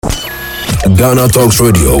Ghana Talks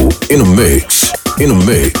Radio in a mix. In a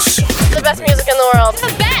mix. The best music in the world.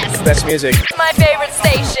 The best. Best music. My favorite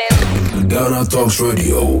station. Ghana Talks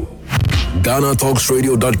Radio.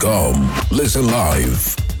 GhanaTalksRadio.com. Listen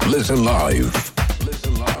live. Listen live.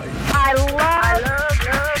 Listen live. I love.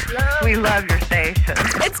 We love your station.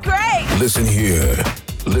 It's great. Listen here.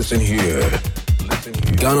 Listen here. Listen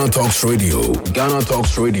here. Ghana Talks Radio. Ghana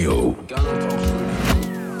Talks Radio. Ghana Talks Radio.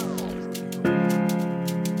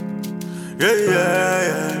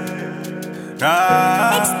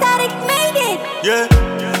 Yeah. Ecstatic made it. Yeah.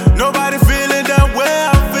 Nobody feeling that way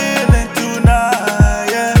I'm feeling tonight.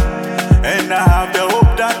 Yeah. And I have the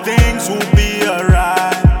hope that things will be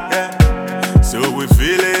alright. Yeah. So we're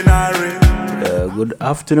feeling irate. Good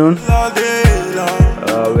afternoon. All day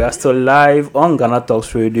long. We are still live on Ghana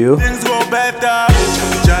Talks Radio. Things go better.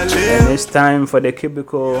 And it's time for the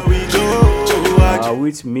cubicle We go.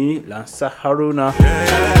 with me, Lansa Haruna.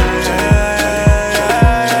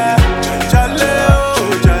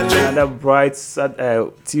 Another bright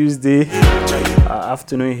Tuesday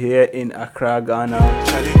afternoon here in Accra, Ghana.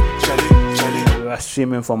 We are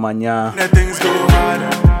streaming from Manya, Things go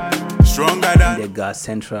harder. Stronger than the Gas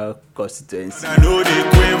Central constituency. I know they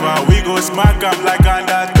quiver. We go smack up like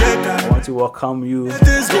Undertaker. I want to welcome you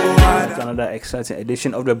Things go harder. to another exciting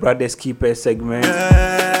edition of the Brothers Keeper segment,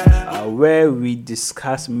 where we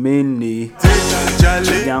discuss mainly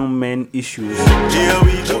Charlie. young men issues, Here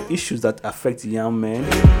we go. issues that affect young men.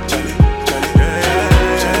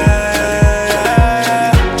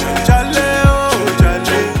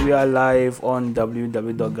 We are live on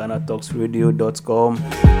www.GhanaTalksRadio.com.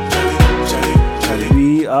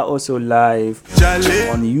 We are also live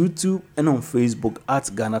on YouTube and on Facebook at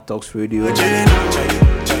Ghana Talks Radio.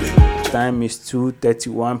 Time is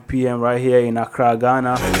 2:31 p.m. right here in Accra,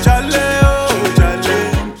 Ghana.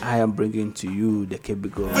 I am bringing to you the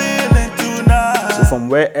Kebigo. So from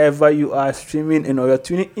wherever you are streaming and or you're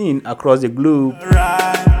tuning in across the globe,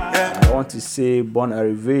 I want to say bon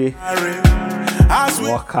arrivé.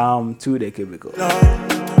 Welcome to the Kebigo.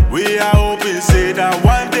 We are hoping say that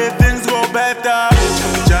one day things go better.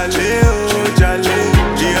 Jale, oh, jale,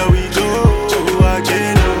 here we go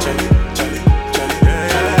again.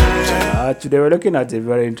 Today we're looking at a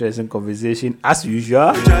very interesting conversation as usual.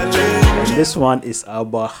 And this one is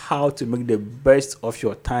about how to make the best of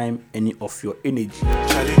your time and of your energy.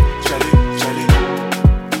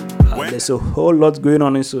 There's a whole lot going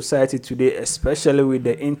on in society today, especially with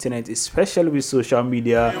the internet, especially with social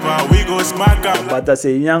media. We go smack up. But as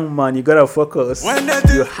a young man, you gotta focus.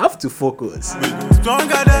 You have to focus.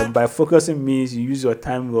 Stronger than By focusing means you use your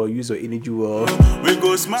time well, use your energy well. we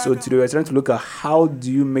go smack So today we're trying to look at how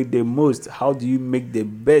do you make the most, how do you make the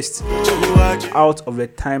best out of the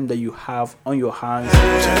time that you have on your hands,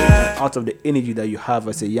 and out of the energy that you have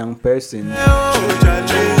as a young person.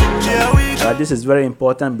 This is very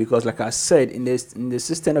important because, like I said, in the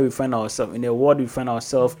system that we find ourselves, in the world we find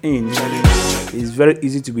ourselves in, it's very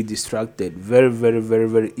easy to be distracted. Very, very, very,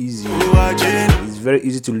 very easy. It's very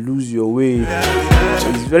easy to lose your way.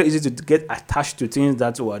 It's very easy to get attached to things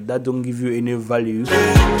that don't give you any value.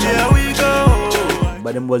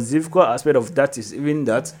 But the most difficult aspect of that is even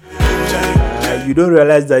that you don't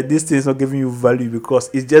realize that this thing is not giving you value because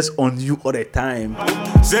it's just on you all the time.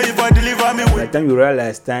 Say if I deliver me By the with time you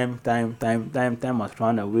realize time has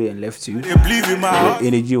run away and left you, they believe in my heart your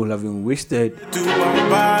energy will have been wasted. to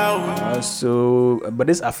bow. But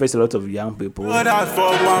this affects a lot of young people, But I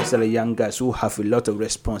for my especially young guys who have a lot of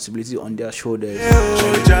responsibility on their shoulders.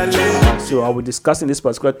 oh, jale. So I will be discussing this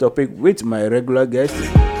particular topic with my regular guest,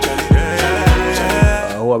 who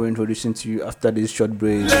I will be introducing to you after this short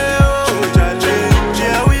break.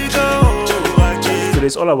 Here we go again. So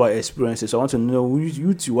it's all about experiences. I want to know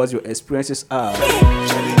you two, what your experiences are.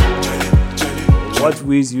 What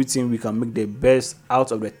ways you think we can make the best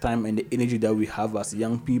out of the time and the energy that we have as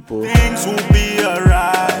young people? Things will be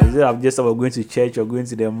alright. Is it just about going to church or going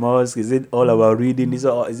to the mosque? Is it all about reading? Is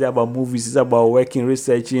it about movies? Is it about working,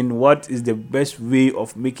 researching? What is the best way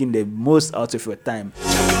of making the most out of your time?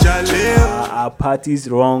 Are parties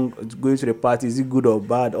wrong? Going to the party, is it good or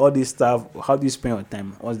bad? All this stuff. How do you spend your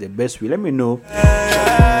time? What's the best way? Let me know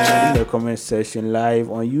in the comment section,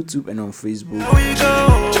 live on YouTube and on Facebook.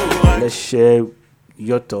 Let's share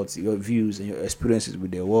your thoughts, your views, and your experiences with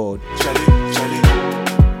the world.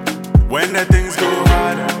 When the things go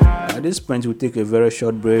harder, At this point, we'll take a very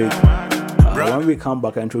short break. When we come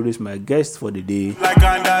back, I introduce my guest for the day. like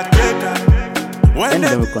Undertaker. And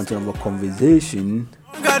then we continue our conversation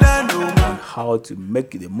on how to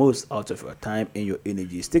make the most out of your time and your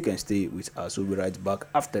energy. Stick and stay with us. We'll be right back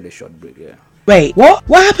after the short break. Yeah. Wait, what?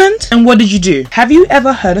 What happened? And what did you do? Have you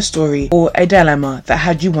ever heard a story or a dilemma that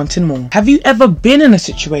had you wanting more? Have you ever been in a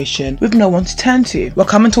situation with no one to turn to? Well,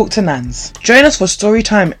 come and talk to Nans. Join us for story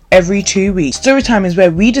time every 2 weeks. Story time is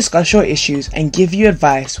where we discuss your issues and give you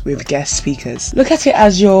advice with guest speakers. Look at it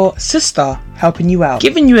as your sister helping you out,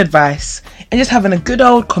 giving you advice, and just having a good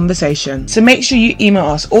old conversation. So make sure you email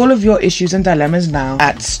us all of your issues and dilemmas now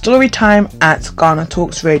at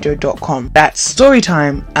storytime@GhanaTalksRadio.com. That's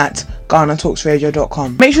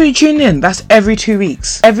storytime@GhanaTalksRadio.com. Make sure you tune in. That's every 2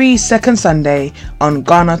 weeks. Every second Sunday on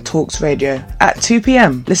Ghana Talks Radio at 2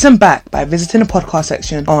 p.m. Listen back by visiting the podcast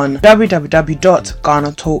section on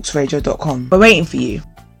www.GhanaTalksRadio.com. We're waiting for you.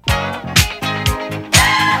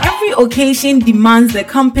 Every occasion demands the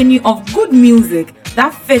company of good music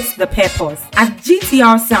that fits the purpose. At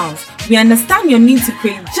GTR Sounds, we understand your need to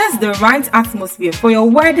create just the right atmosphere for your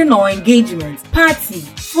wedding or engagement, party,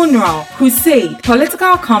 funeral, crusade,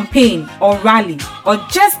 political campaign or rally, or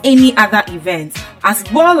just any other event, as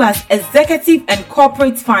well as executive and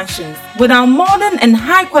corporate functions. With our modern and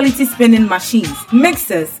high-quality spinning machines,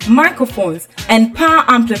 mixers, microphones, and power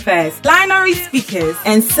amplifiers, binary speakers,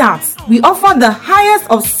 and subs, we offer the highest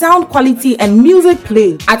of sound quality and music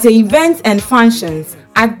play at events and functions.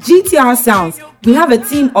 At GTR Sounds, we have a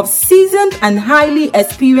team of seasoned and highly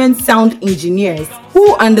experienced sound engineers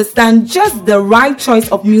who understand just the right choice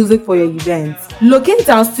of music for your events. Locate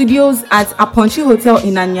our studios at Aponchi Hotel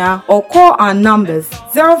in Anya or call our numbers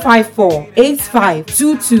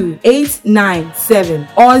 054-8522-897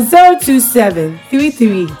 or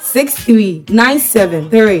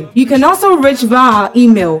 027-3363-973. You can also reach via our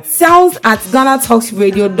email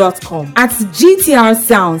sounds@GhanaTalksRadio.com. At GTR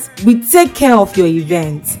Sounds, we take care of your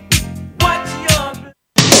event.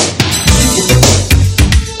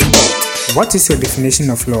 What is your definition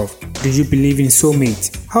of love? Do you believe in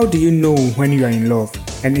soulmate? How do you know when you are in love?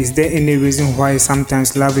 And is there any reason why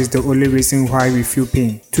sometimes love is the only reason why we feel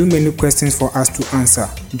pain? Too many questions for us to answer.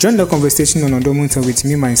 Join the conversation on Odomunto with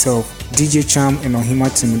me, myself, DJ Cham and Ohima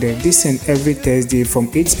Timude, this and every Thursday from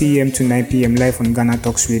 8 p.m. to 9 p.m. live on Ghana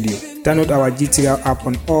Talks Radio. Download our GTR app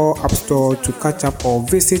on all app store to catch up or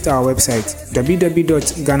visit our website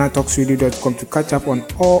www.GhanaTalksRadio.com to catch up on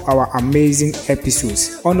all our amazing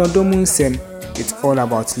episodes. On Odomunsem, it's all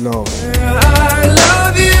about love. I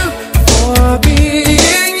love you for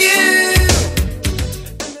being you.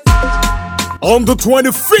 On the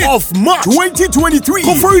 25th of March 2023,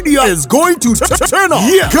 Koforidua is going to turn up.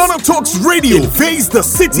 Yeah, Ghana Talks Radio invades the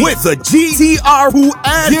city with the GTR Pool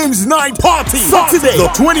and Games Night Party. Saturday, the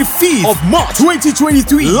 25th of March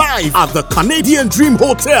 2023, live at the Canadian Dream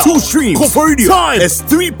Hotel, 2 Streams, Koforidua. Time is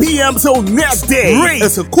 3 p.m. till next day. Rate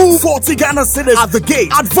is a cool 40 Ghana cedis at the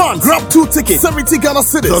gate. Advance, grab 2 tickets, 70 Ghana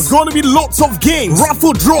cedis. There's going to be lots of games,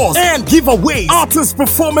 raffle draws, and giveaways. Artists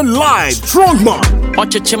performing live. Strongman,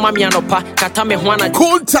 Contact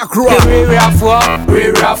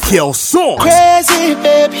Kill Song, Crazy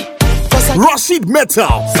baby. Rashid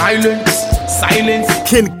Metal, Silence,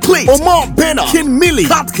 Ken Clay, Omar Benner, Ken Millie,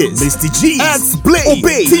 Katkis, Mr. G, Ants Blade,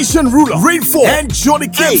 Obey, Tishan Ruler, Rainfall, and Johnny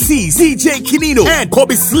K, MCs, DJ Kinino, and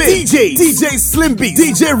Kobe Slim, DJ Slim B,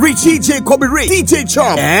 DJ Rich, DJ Kobe Ray, DJ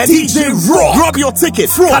Charm, and DJ Raw. Grab your ticket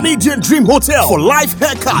from Canadian Dream Hotel for live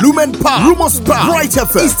haircut, Lumen Park, Rumor Spa, Bright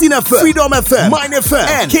FM, Eastern FM, Freedom FM, Mine FM,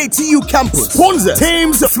 and KTU Campus. Sponsor,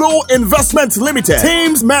 Thames Flow Investment Limited,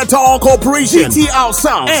 Thames Metal Corporation, GTR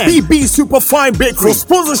Sound, and BB Superfine Bakery. For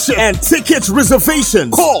sponsorship and ticket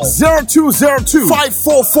reservation, call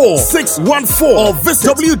 0202-544-614 or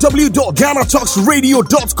visit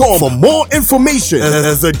www.GhanaTalksRadio.com for more information.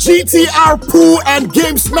 There's a GTR Pool and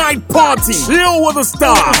Games Night Party. Chill with the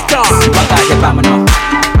stars.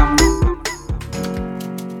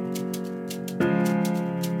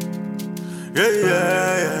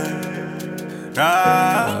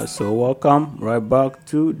 So welcome right back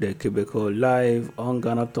to the Quebeco Live on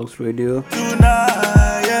Ghana Talks Radio.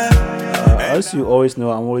 As you always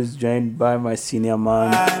know, I'm always joined by my senior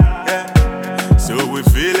man,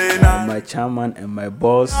 my chairman and my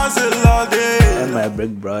boss, and my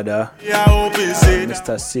big brother,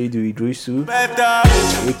 Mr. Seydou Idrisu,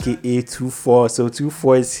 aka 24. So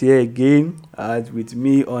 24 is here again with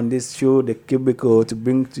me on this show, the Quebeco, to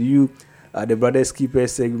bring to you the Brothers Keeper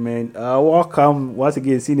segment. Welcome once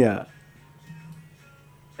again, Senior.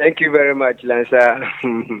 Thank you very much, Lanza.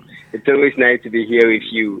 It's always nice to be here with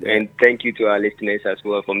you, and thank you to our listeners as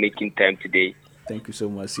well for making time today. Thank you so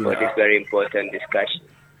much, Senior, for this very important discussion.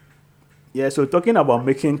 Yeah, so talking about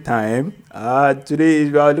making time, today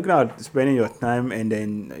we are looking at spending your time and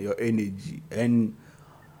then your energy. And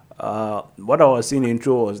what I was saying in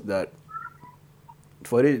intro was that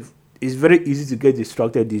for it, it's very easy to get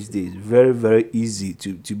distracted these days. Very, very easy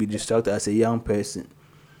to be distracted as a young person.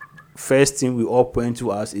 First thing we all point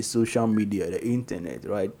to as is social media, the internet,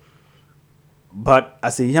 right? But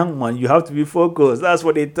as a young man, you have to be focused. That's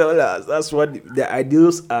what they tell us. That's what the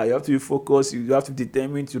ideals are. You have to be focused. You have to be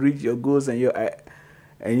determined to reach your goals and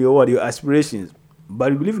your aspirations.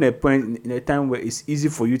 But we live in a time where it's easy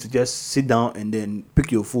for you to just sit down and then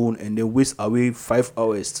pick your phone and then waste away 5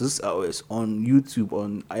 hours, 6 hours on YouTube,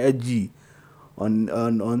 on IG,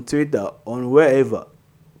 on Twitter, on wherever.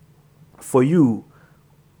 For you,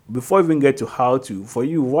 before we even get to how to, for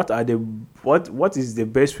you, what is the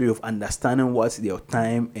best way of understanding what your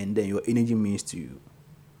time and then your energy means to you?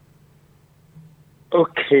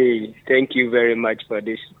 Okay, thank you very much for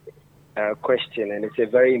this question, and it's a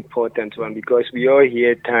very important one because we all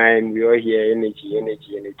hear time, we all hear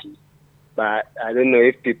energy. But I don't know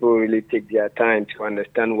if people really take their time to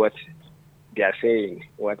understand what they are saying.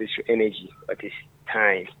 What is energy? What is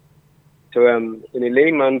time? So, in a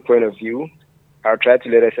layman point of view, I'll try to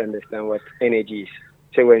let us understand what energy is.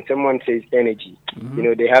 So when someone says energy,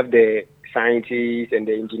 they have the scientists and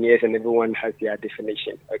the engineers and everyone has their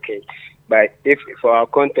definition. Okay. But if for our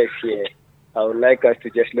context here, I would like us to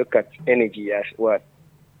just look at energy as what?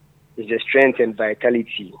 It's the strength and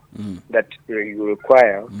vitality that you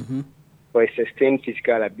require for a sustained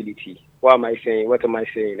physical ability. What am I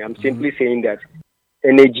saying? I'm simply saying that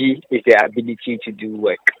energy is the ability to do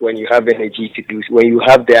work. When you have when you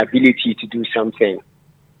have the ability to do something,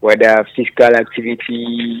 whether physical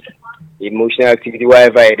activity, emotional activity,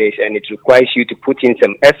 whatever it is, and it requires you to put in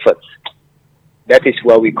some effort, that is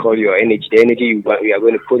what we call your energy. The energy you are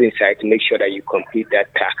going to put inside to make sure that you complete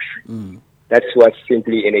that task. That's what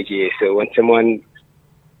simply energy is. So when someone,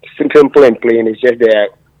 simple and plain, is just their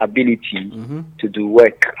ability to do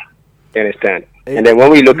work. You understand? And then when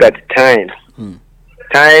we look at time,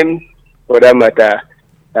 for that matter,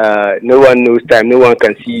 no one knows time, no one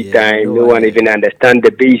can see time, no one even understands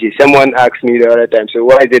the basis. Someone asked me the other time, so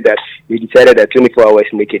why is it that we decided that 24 hours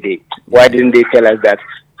make a day? Why didn't they tell us that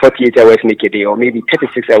 48 hours make a day, or maybe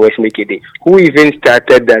 36 hours make a day? Who even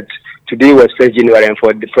started that today was 1st January, and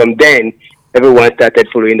from then, everyone started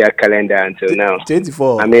following that calendar until now.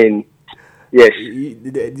 24. I mean, yes.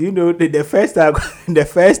 Do you know, the first time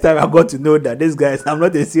I got to know that this guy, I'm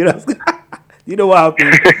not a serious guy. You know what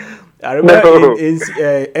happened? I remember in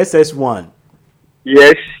SS1.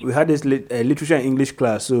 Yes. We had this literature and English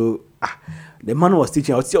class. So the man was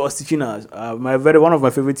teaching. I was teaching us. One of my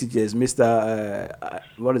favorite teachers, Mr.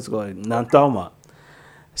 What is it called? Nantauma.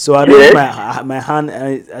 So I raised my hand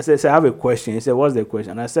and I said, I have a question. He said, what's the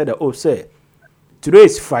question? And I said, sir, today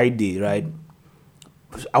is Friday, right?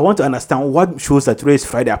 I want to understand what shows that today is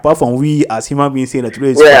Friday, apart from we as human beings saying that today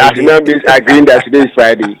is Friday. As human beings agreeing that today is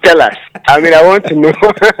Friday. Tell us. I mean, I want to know.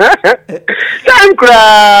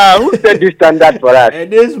 Sankra! Who set this standard for us?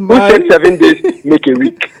 And this man, who said 7 days make a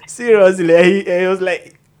week? Seriously, he was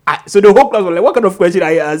like, so the whole class was like, what kind of question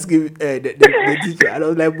are you asking the teacher? And I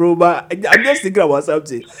was like, bro, but I'm just thinking about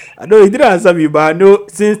something. I know he didn't answer me, but I know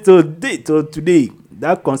since till today,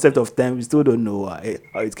 that concept of time, we still don't know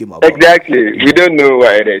how it came about. Exactly. We don't know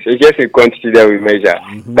what it is. It's just a quantity that we measure.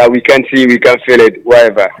 But we can see, we can feel it,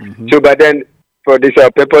 whatever. So, but then, for this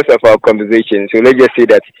purpose of our conversation, so let's just say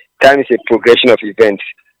that time is a progression of events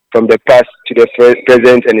from the past to the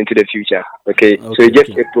present and into the future. Okay? So it's just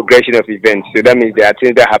a progression of events. So that means there are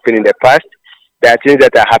things that happen in the past, there are things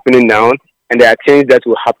that are happening now, and there are things that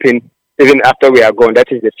will happen even after we are gone.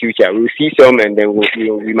 That is the future. We'll see some, and then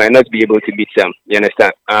we might not be able to beat some. You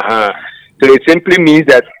understand? So it simply means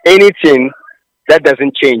that anything that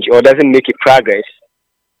doesn't change or doesn't make a progress,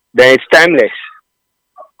 then it's timeless.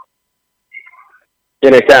 You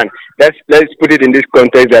understand? Let's put it in this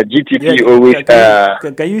context that GTP always.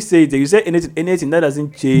 Can you say it? You say anything that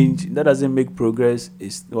doesn't change, that doesn't make progress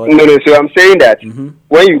is what? No. So I'm saying that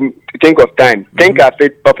when you think of time, think of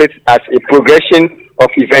it as a progression of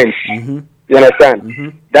events. You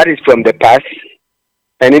understand? That is from the past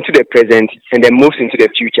and into the present, and then moves into the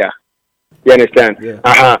future. You understand?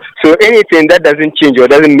 So anything that doesn't change or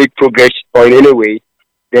doesn't make progress or in any way,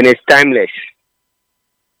 then it's timeless.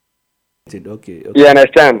 Okay. You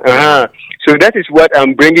understand? So that is what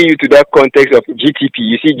I'm bringing you to that context of GTP.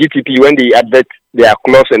 You see, GTP, when they advert their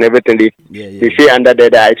clothes and everything, they say under there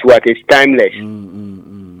that it's timeless.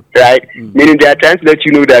 Right? Meaning they are trying to let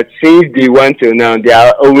you know that since day one till now, they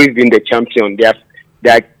have always been the champion.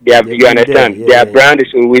 You understand? Their brand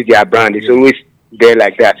is always their brand. It's always there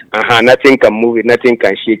like that. Nothing can move it, nothing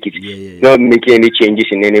can shake it. Not making any changes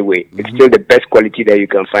in any way. It's still the best quality that you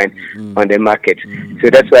can find on the market. So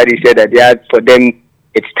that's why they said that for them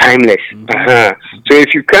it's timeless. So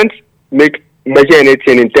if you can't measure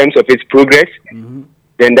anything in terms of its progress,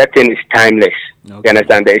 then that thing is timeless. You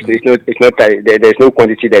understand? There's no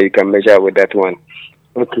quantity that you can measure with that one.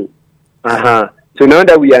 Okay. So now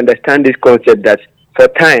that we understand this concept that for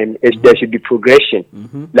time, there should be progression.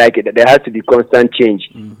 Like there has to be constant change.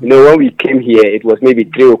 You know, when we came here, it was maybe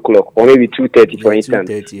 3 o'clock or maybe 2:30, for instance.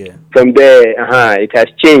 2:30, From there, it has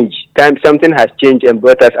changed. Something has changed and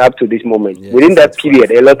brought us up to this moment. Within that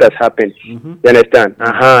period, a lot has happened. You understand?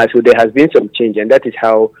 So there has been some change, and that is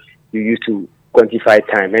how you used to quantify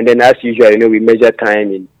time. And then, as usual, you know, we measure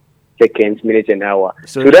time in seconds, minutes, and hours.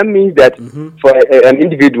 So that means that for an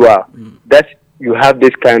individual, that you have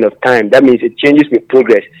this kind of time. That means it changes with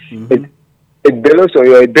progress. It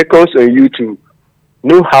beckons on you to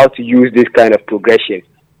know how to use this kind of progression.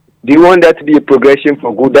 Do you want that to be a progression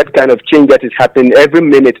for good? That kind of change that is happening every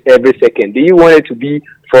minute, every second. Do you want it to be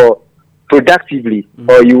for productively,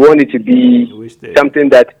 or you want it to be something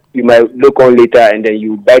that you might look on later and then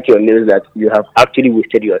you bite your nails that you have actually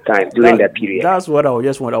wasted your time during that period? That's what I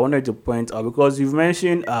wanted to point out, because you've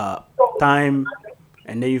mentioned time.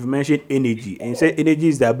 And then you've mentioned energy, and you said energy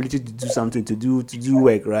is the ability to do something, to do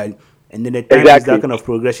work, right? And then the time is that kind of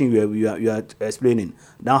progression you are explaining.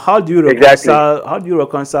 Now, how do you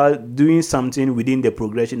reconcile doing something within the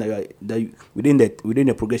progression within the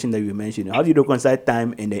progression that you mentioned? How do you reconcile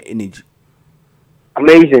time and the energy?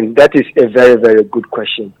 Amazing. That is a very, very good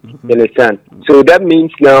question. You understand? So that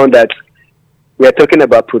means now that we are talking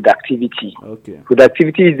about productivity.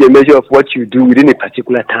 Productivity is the measure of what you do within a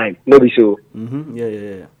particular time. Maybe so.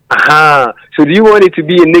 So do you want it to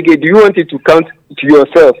be a negative? Do you want it to count to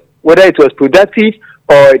yourself whether it was productive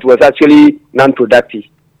or it was actually non-productive?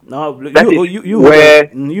 No,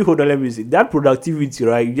 you hold on, let me see. That productivity,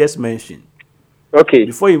 right, you just mentioned. Okay.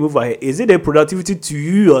 Before you move ahead, is it a productivity to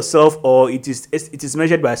you yourself, or it is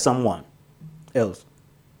measured by someone else?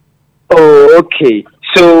 Oh, okay.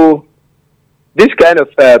 So this kind of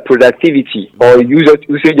productivity or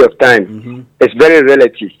usage of time is very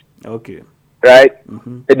relative. Okay. Right?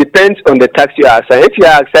 It depends on the task you are assigning. If you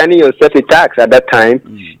are assigning yourself a task at that time,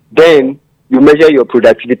 then you measure your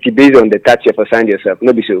productivity based on the task you have assigned yourself.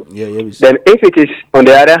 No be so. Then if it is, on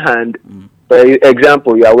the other hand, for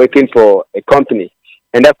example, you are working for a company,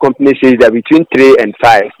 and that company says that between 3 and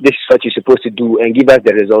 5, this is what you're supposed to do and give us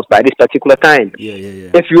the results by this particular time.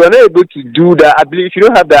 If you are not able to do that ability, if you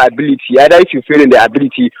don't have the ability, either if you fail in the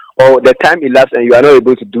ability or the time elapsed and you are not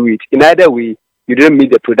able to do it, in either way, you didn't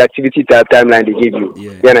meet the productivity timeline they gave you.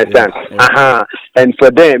 You understand? And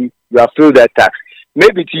for them, you have failed that task.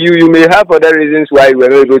 Maybe to you, you may have other reasons why you were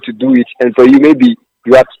not able to do it, and for you, maybe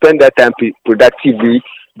you have spent that time productively,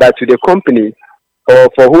 but to the company or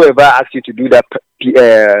for whoever asked you to do that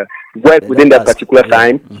work within that particular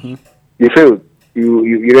time, you failed.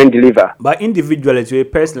 You didn't deliver. But individually, to a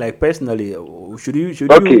person, like personally, should you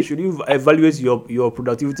evaluate your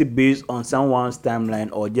productivity based on someone's timeline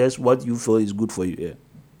or just what you feel is good for you? Yeah.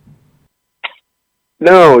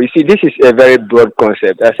 No, you see, this is a very broad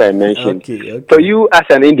concept, as I mentioned. For you as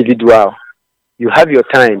an individual, you have your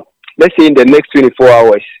time. Let's say in the next 24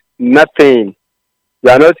 hours, nothing. You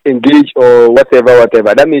are not engaged or whatever.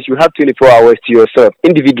 That means you have 24 hours to yourself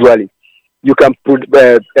individually. You can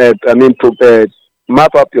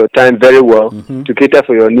map up your time very well to cater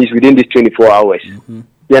for your needs within these 24 hours.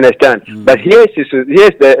 You understand? But here's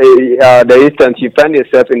the instance you find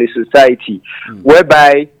yourself in a society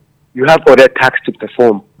whereby you have other tasks to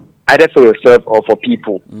perform, either for yourself or for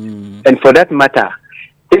people. And for that matter,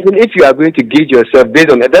 even if you are going to gauge yourself based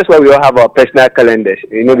on that, that's why we all have our personal calendars.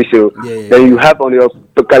 You know, then you have on your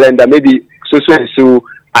calendar, maybe so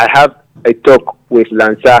I have a talk with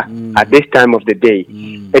Lanza at this time of the day.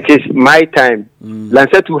 It is my time.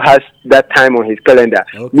 Lanza too has that time on his calendar.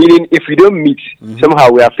 Meaning, if we don't meet, somehow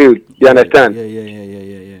we are failed. You understand?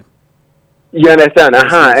 You understand?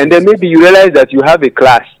 And then maybe you realize that you have a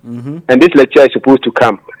class, and this lecture is supposed to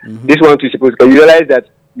come. This one too is supposed to come. You realize that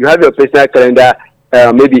you have your personal calendar.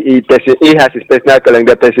 Maybe person A has his personal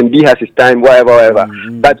calendar, person B has his time, whatever.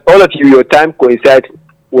 But all of you, your time coincides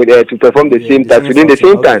with to perform the same task within the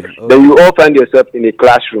same time. Then you all find yourself in a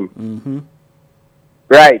classroom.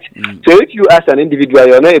 Right? So if you as an individual,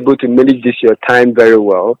 you're not able to manage your time very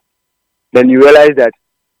well, then you realize that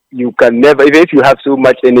you can never, even if you have so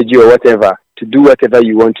much energy or whatever, to do whatever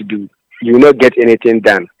you want to do, you will not get anything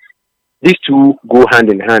done. These two go hand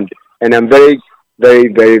in hand. And I'm very, very,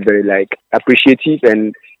 very, very appreciative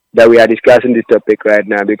and that we are discussing this topic right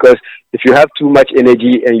now. Because if you have too much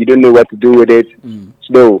energy and you don't know what to do with it,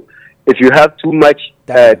 slow. If you have too much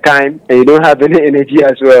time and you don't have any energy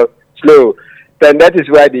as well, slow. Then that is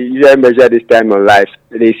why they usually measure this time on life.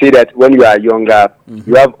 They say that when you are younger,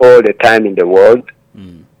 you have all the time in the world.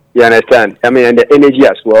 You understand? I mean, and the energy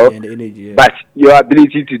as well. And the energy, yeah. But your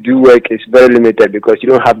ability to do work is very limited because you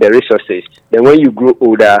don't have the resources. Then when you grow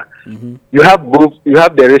older, you have both. You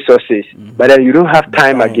have the resources, but then you don't have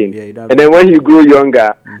time again. Yeah, and then when you grow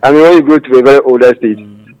younger, I mean, when you grow to a very older stage,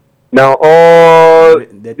 now all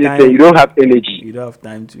this thing, you don't have energy. You don't have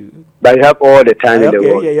time to. But you have all the time in the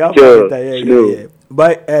world. Yeah, you have all the time. Yeah.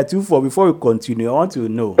 But 24, before we continue, I want to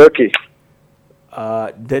know. Okay.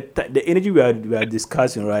 The energy we are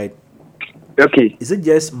discussing, right? Okay. Is it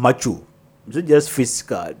just macho? Is it just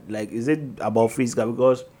physical? Like, is it about physical?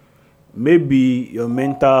 Because maybe your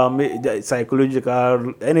mental,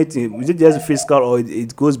 psychological, anything. Is it just physical, or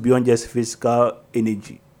it goes beyond just physical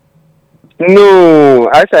energy? No,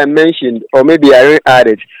 as I mentioned, or maybe I didn't add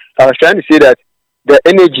it. I was trying to say that the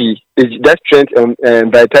energy is that strength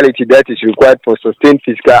and vitality that is required for sustained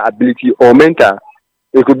physical ability or mental.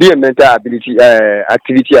 It could be a mental ability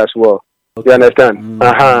activity as well. Okay. You understand?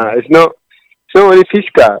 It's not only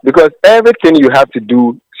physical, because everything you have to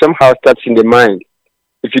do somehow starts in the mind.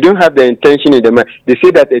 If you don't have the intention in the mind, they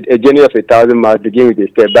say that a journey of 1,000 miles begins with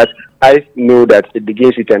a step, but I know that it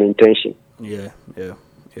begins with an intention. Yeah.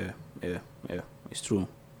 It's true.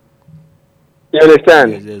 You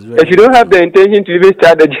understand? Yes, if you don't have the intention to even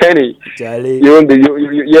start the journey, you won't be.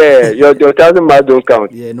 Your 1,000 miles don't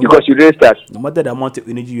count because you didn't start. No matter the amount of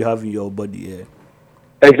energy you have in your body, yeah.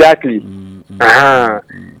 Exactly. Do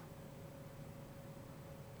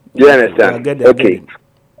you understand? Okay.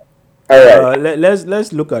 All right.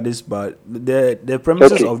 Let's look at this part. The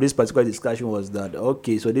premises of this particular discussion was that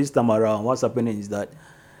so this time around, what's happening is that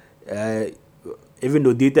even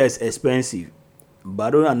though data is expensive, but I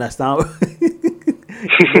don't understand.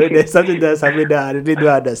 There's something that's happening that I really don't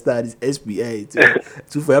understand. It's SPA.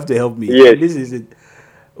 So you have to help me. Yes. This is it.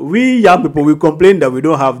 We young people, we complain that we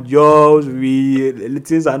don't have jobs.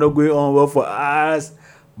 Things are not going on well for us.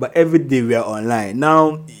 But every day we are online.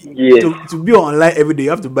 Now, to be online every day,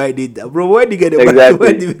 you have to buy data. Bro, where do you get the money?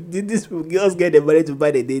 Where did these girls get the money to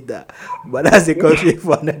buy the data? But that's a conflict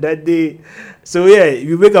for another day. So,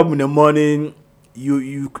 you wake up in the morning.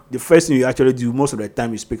 You the first thing you actually do most of the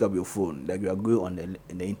time is pick up your phone, like you are going on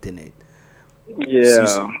the internet.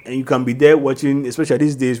 And you can be there watching, especially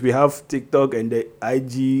these days we have TikTok and the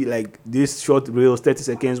IG, like this short reels, 30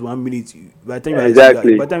 seconds, 1 minute. By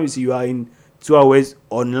the time you see you are in 2 hours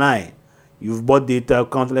online, you've bought data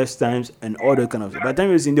countless times and all that kind of stuff. By the time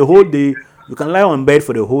you're in the whole day, you can lie on bed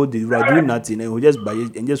for the whole day, you are doing nothing, and you just buy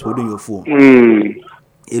it and just holding your phone.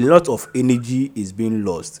 A lot of energy is being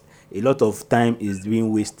lost. A lot of time is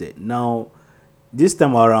being wasted. Now, this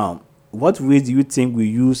time around, what ways do you think we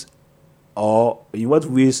use, or in what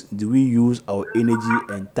ways do we use our energy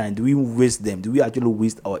and time? Do we waste them? Do we actually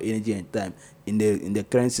waste our energy and time in the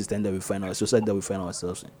current system that we find our society that we find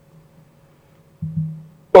ourselves in?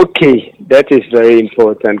 Okay, that is very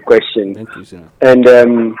important question. Thank you, sir. And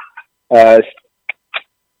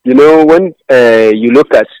when you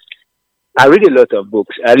look at, I read a lot of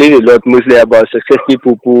books. I read a lot mostly about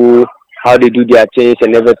successful people, how they do their things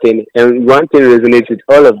and everything. And one thing resonates with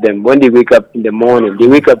all of them. When they wake up in the morning, they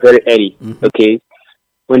wake up very early, okay?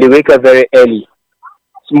 When they wake up very early,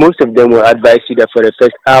 most of them will advise you that for the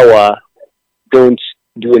first hour, don't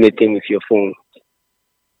do anything with your phone.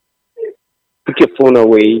 Put your phone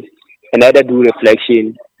away and either do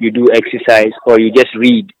reflection, you do exercise, or you just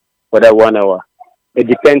read for that 1 hour. It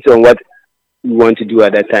depends on what you want to do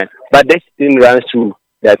at that time. But this thing runs through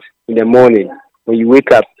that in the morning, when you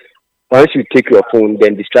wake up, once you take your phone,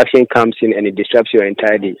 then distraction comes in and it disrupts your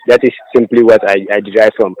entire day. That is simply what I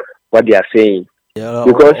derive from what they are saying.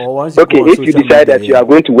 Because, if you decide that you are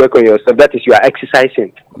going to work on yourself, that is you are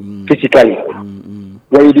exercising physically.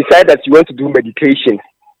 When you decide that you want to do meditation,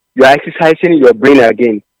 you are exercising your brain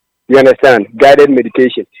again. You understand? Guided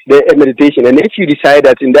meditation. Meditation. And if you decide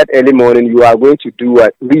that in that early morning you are going to do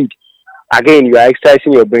read, again, you are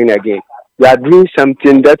exercising your brain again. You are doing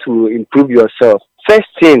something that will improve yourself. First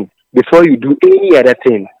thing, before you do any other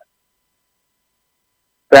thing.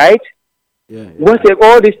 Right? What if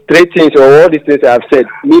all these three things or all these things I have said,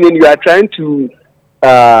 meaning you are trying to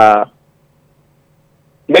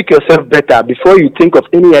make yourself better before you think of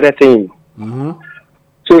any other thing.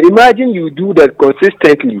 So imagine you do that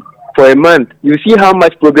consistently for a month. You see how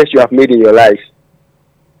much progress you have made in your life.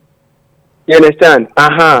 You understand?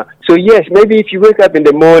 So yes, maybe if you wake up in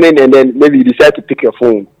the morning and then maybe you decide to pick your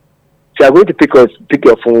phone. you are going to pick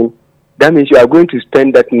your phone, that means you are going to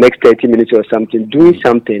spend that next 30 minutes or something doing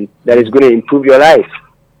something that is going to improve your life.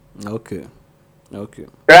 Okay.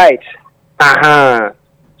 Right.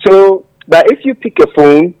 So, but if you pick your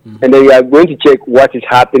phone and then you are going to check what is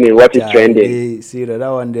happening, what is trending, see that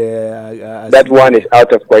one there. that one is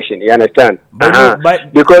out of question. You understand?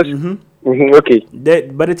 But because okay.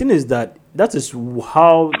 But the thing is that is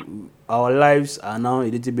how our lives are now a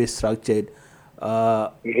little bit structured.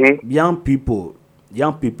 Young people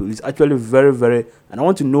is actually very, very, and I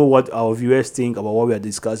want to know what our viewers think about what we are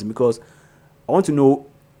discussing, because I want to know,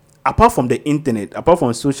 apart from the internet, apart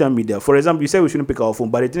from social media, for example, you said we shouldn't pick our phone,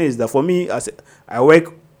 but the thing is that for me, as I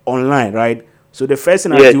work online, right? So the first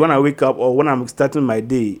thing I do when I wake up or when I'm starting my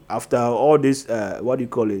day, after all this,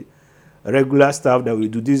 regular stuff that we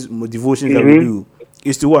do, these devotions that we do,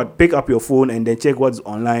 is to what? Pick up your phone and then check what's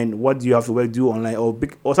online. What do you have to do online?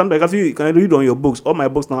 Or sometimes you can read on your books. All my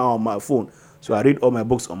books now are on my phone, so I read all my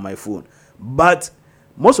books on my phone. But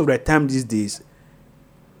most of the time these days,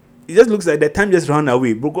 it just looks like the time just ran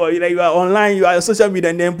away. Because you are online, you are on social media,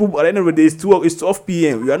 and then boom, at the end of the day, it's 12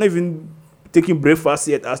 p.m. You are not even taking breakfast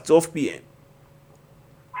yet at 12 p.m.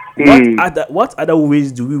 What other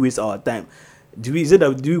ways do we waste our time? Do we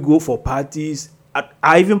go for parties?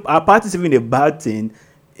 Are parties even a bad thing?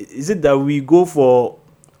 Is it that we go for,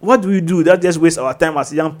 what do we do that just waste our time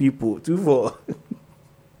as young people?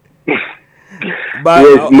 But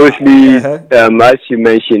yes, mostly, as you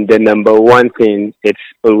mentioned, the number one thing, it's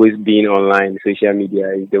always being online. Social media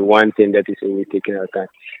is the one thing that is always taking our time.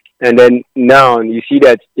 And then now you see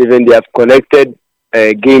that even they have connected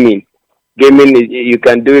gaming. Gaming is, you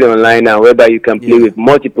can do it online now, whereby you can play with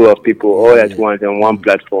multiple of people all at once on one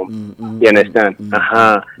platform. You understand?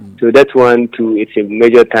 So that's one too. It's a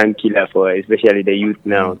major time killer for especially the youth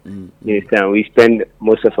now. You understand? We spend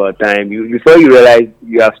most of our time. Before you realize,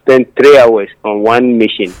 you have spent 3 hours on one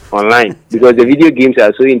mission online because the video games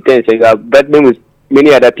are so intense. And you are battling with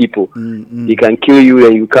many other people. They can kill you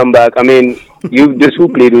and you come back. I mean, you those who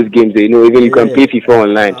play those games, they know even you can play FIFA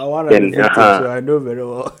online. So I know very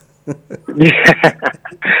well.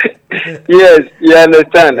 Yes, you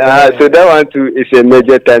understand. So that one too is a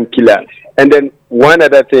major time killer. And then one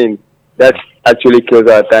other thing that actually kills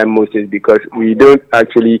our time most is because we don't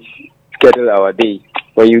actually schedule our day.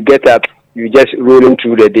 When you get up, you just rolling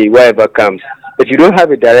through the day, whatever comes. If you don't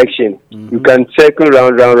have a direction, you can circle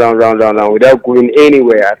round without going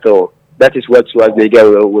anywhere at all. That is what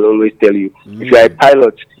Schwarzenegger will always tell you. If you are a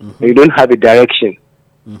pilot, and you don't have a direction,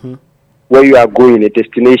 where you are going, a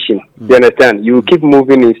destination. You understand? You keep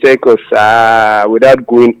moving in circles without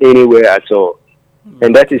going anywhere at all.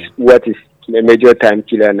 And that is what is a major time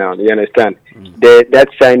killer now. You understand? That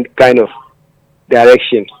kind of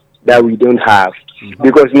direction that we don't have.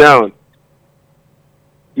 Because now,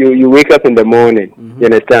 you wake up in the morning, you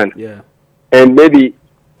understand? Yeah. And maybe,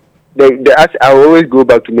 I always go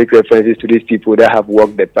back to make references to these people that have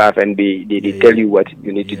walked the path and they tell you what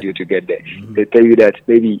you need to do to get there. They tell you that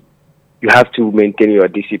maybe you have to maintain your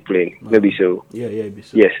discipline. Maybe so. Maybe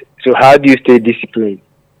so. Yes. So how do you stay disciplined?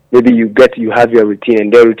 Maybe you have your routine,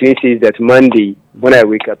 and the routine says that Monday, when I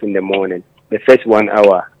wake up in the morning, the first 1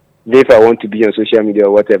 hour, if I want to be on social media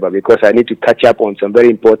or whatever, because I need to catch up on some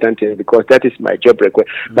very important things, because that is my job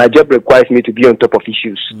My job requires me to be on top of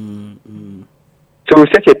issues. So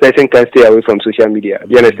such a person can stay away from social media.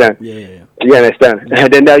 You understand? You understand?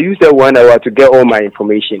 And then I use that 1 hour to get all my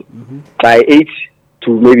information. By 8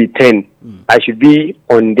 to maybe 10, I should be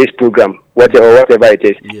on this program, whatever it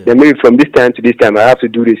is. Then maybe from this time to this time, I have to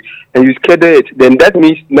do this. And you schedule it. Then that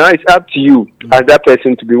means now it's up to you as that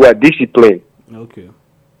person to be disciplined. Okay.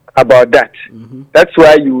 About that. That's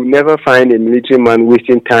why you will never find a military man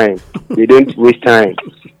wasting time. They don't waste time.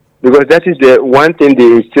 Because that is the one thing they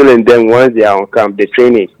instill in them once they are on camp, the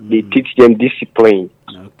training. They teach them discipline.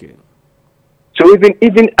 Okay. So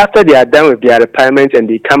even after they are done with their requirements and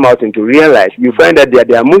they come out into real life, you find that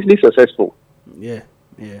they are mostly successful. Yeah.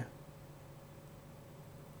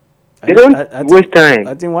 They don't waste time.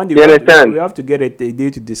 I think one day we have to get a day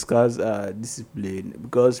to discuss discipline,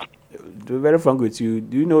 because to be very frank with you,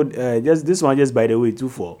 do you know just this one, just by the way,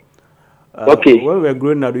 2-4. Okay. When we were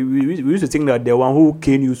growing up, we used to think that the one who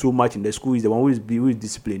cane you so much in the school is the one who is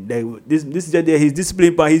disciplined. Like this is he's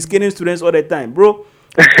disciplined, but he's caning students all the time, bro.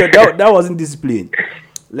 that wasn't discipline.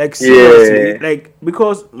 Like seriously, like,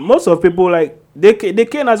 because most of people, like, they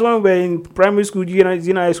cane us when we were in primary school,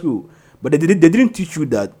 junior high school, but they didn't teach you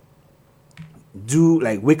that. Do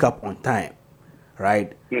like wake up on time,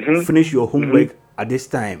 right? Finish your homework at this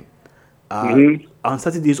time. On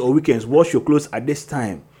Saturdays or weekends, wash your clothes at this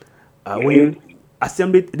time.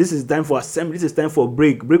 assembly. This is time for assembly. This is time for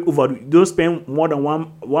break. Break over. Don't spend more than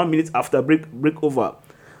 1 minute after break over.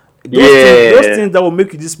 Those things that will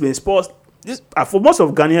make you discipline. Sports. For most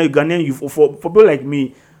of Ghanaian youth, for people like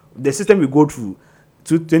me, the system we go through,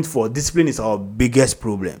 224, discipline is our biggest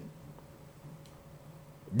problem.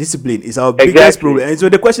 Discipline is our biggest problem. And so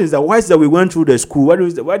the question is that why is that we went through the school?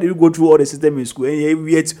 Why did we go through all the system in school? And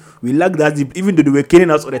yet we lack that deep, even though they were killing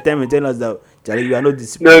us all the time and telling us that, Charlie, we are not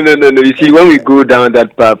disciplined. No. You see, when we go down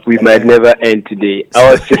that path, we might never end today.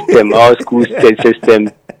 Our system, our school system,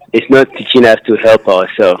 is not teaching us to help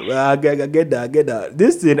ourselves. Well, I get that.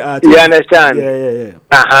 This thing, you understand?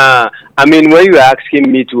 Yeah. I mean, when you are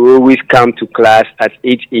asking me to always come to class at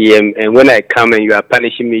 8 a.m. and when I come and you are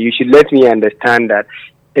punishing me, you should let me understand that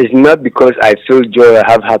it's not because I feel joy or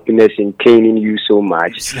have happiness in training you so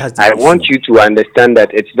much. I want you to understand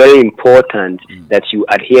that it's very important that you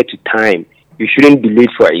adhere to time. You shouldn't be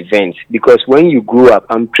late for events, because when you grow up,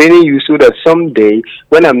 I'm training you so that someday,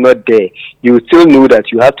 when I'm not there, you will still know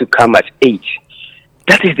that you have to come at 8.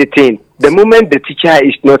 That is the thing. The moment the teacher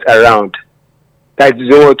is not around, that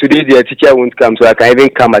today the teacher won't come, so I can even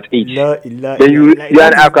come at 8. Then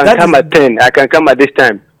I can come at 10. I can come at this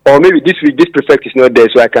time. Or maybe this week, this prefect is not there,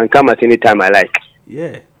 so I can come at any time I like.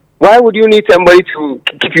 Yeah. Why would you need somebody to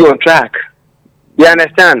keep you on track? You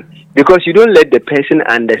understand? Because you don't let the person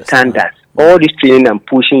understand that all this training I'm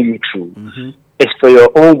pushing you through is for your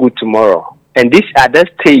own good tomorrow. And this at that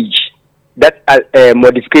stage, that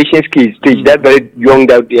modification stage, that very young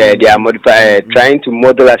that they are trying to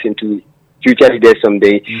model us into future leaders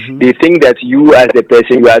someday. They think that you as the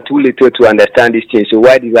person, you are too little to understand these things. So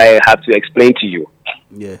why do I have to explain to you?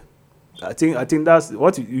 Yeah. I think that's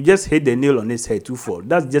what you just hit the nail on its head too for.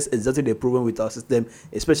 That's just exactly the problem with our system,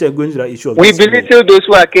 especially going to that issue of we belittle those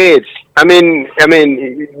who are kids. I mean, as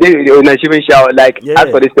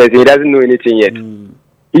for this person, he doesn't know anything yet.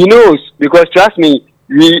 He knows, because trust me,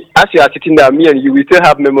 as you are sitting there, me and you, we still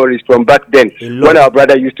have memories from back then when our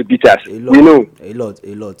brother used to beat us. We know a lot.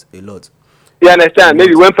 You understand?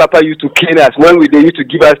 Maybe when Papa used to cane us, they used to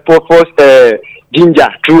give us ginger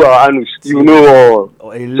through our anus, you know.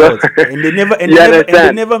 A lot. And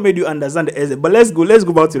they never made you understand the essence. But let's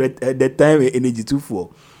go back to the time and energy too for.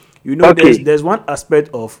 You know, there's one aspect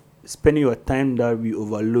of spending your time that we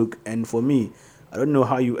overlook, and for me, I don't know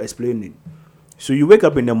how you explain it. So you wake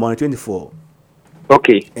up in the morning, 24.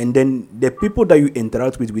 Okay. And then the people that you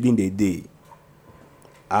interact with within the day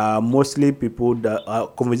are mostly people that are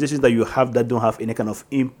conversations that you have that don't have any kind of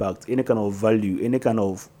impact, any kind of value, any kind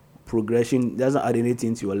of progression, doesn't add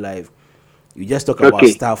anything to your life. You just talk about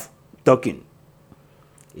stuff, talking.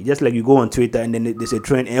 It's just like you go on Twitter and then there's a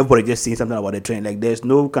trend, and everybody just saying something about the trend. Like there's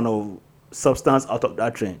no kind of substance out of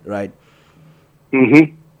that trend, right?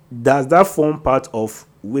 Does that form part of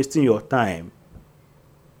wasting your time?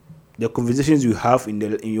 The conversations you have in the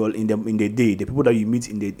day, the people that you meet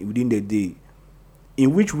within the day.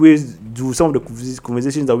 In which ways do some of the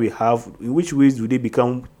conversations that we have, in which ways do they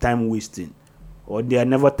become time wasting, or they are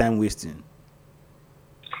never time wasting?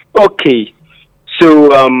 Okay, so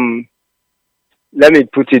let me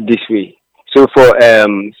put it this way. So for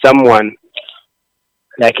someone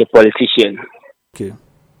like a politician, okay,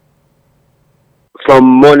 from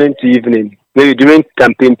morning to evening, maybe during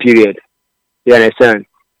campaign period, you understand?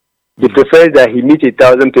 He prefers that he meet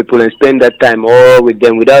 1,000 people and spend that time all with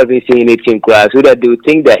them without even saying anything, so that they will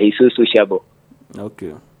think that he's so sociable.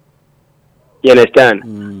 Okay. You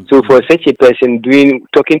understand? So for such a person,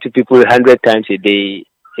 talking to people 100 times a day,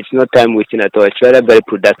 it's not time wasting at all. It's rather very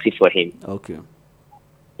productive for him. Okay.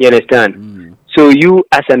 You understand? So you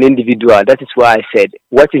as an individual, that is why I said,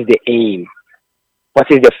 what is the aim? What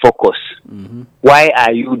is the focus? Why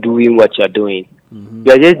are you doing what you're doing?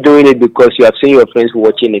 You are just doing it because you have seen your friends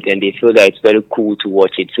watching it and they feel that it's very cool to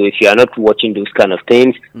watch it. So if you are not watching those kind of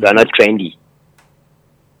things, you are not trendy.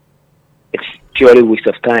 It's purely waste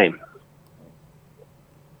of time.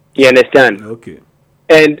 You understand? Okay.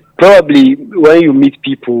 And probably when you meet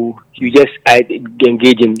people, you just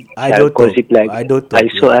engage in gossip like I don't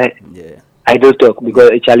talk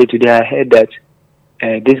because actually today I heard that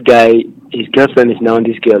this guy, his girlfriend is now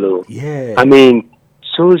this girl. Yeah. I mean,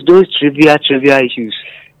 so those trivia issues.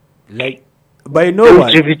 Like, but you know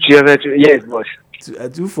what? Yes, boss.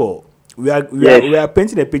 We are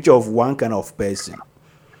painting a picture of one kind of person.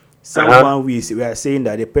 Someone we are saying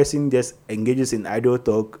that the person just engages in idle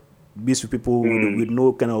talk, beats with people with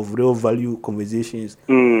no kind of real value conversations.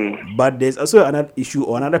 But there's also another issue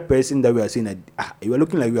or another person that we are saying that you are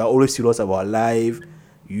looking like you are always serious about life.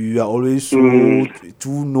 You are always too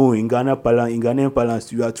knowing. Ghanaian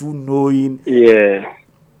parlance, you are too knowing. Yeah.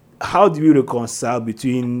 how do you reconcile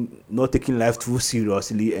between not taking life too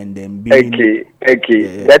seriously and then being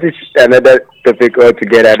Okay. That is another topic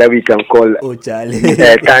altogether that we can call Charlie.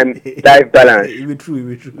 Life balance. It be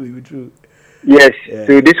true. Yes. Yeah.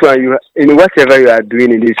 So this one, in whatever you are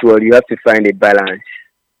doing in this world, you have to find a balance.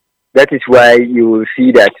 That is why you will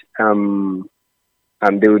see that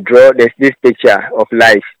they will draw. There's this picture of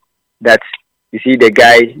life that you see the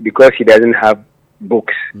guy, because he doesn't have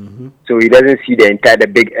books, so he doesn't see the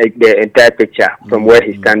entire picture from where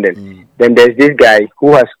he's standing. Then there's this guy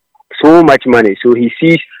who has so much money, so he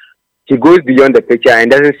goes beyond the picture and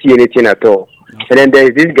doesn't see anything at all. And then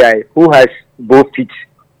there's this guy who has both feet,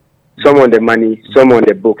 some on the money, some on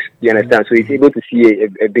the books. You understand? So he's able to see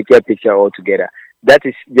a bigger picture altogether. That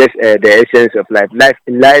is just the essence of life.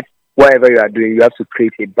 In life, whatever you are doing, you have to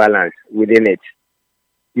create a balance within it.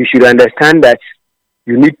 You should understand that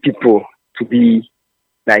you need people to be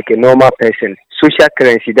like a normal person. Social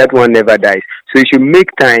currency, that one never dies. So you should make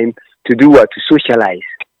time to do what? To socialize.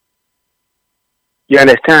 You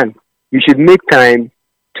understand? You should make time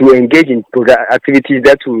to engage in activities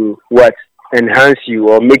that will enhance you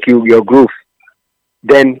or make your growth.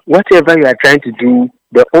 Then whatever you are trying to do,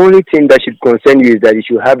 the only thing that should concern you is that you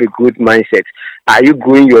should have a good mindset. Are you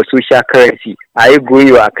growing your social currency? Are you growing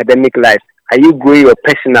your academic life? Are you growing your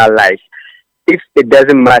personal life? If it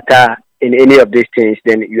doesn't matter in any of these things,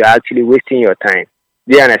 then you are actually wasting your time.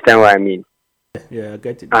 Do you understand what I mean? Yeah, I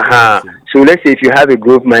get it. So let's say if you have a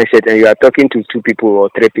growth mindset and you are talking to 2 people or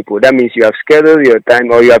 3 people, that means you have scheduled your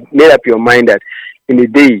time, or you have made up your mind that in a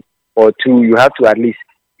day or 2, you have to at least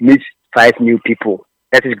meet 5 new people.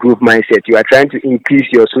 That is growth mindset. You are trying to increase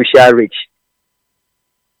your social reach.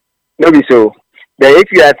 Maybe so. Then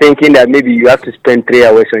if you are thinking that maybe you have to spend 3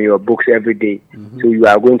 hours on your books every day, so you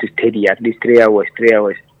are going to study at least 3 hours.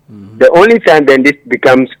 The only time then this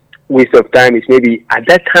becomes waste of time is maybe at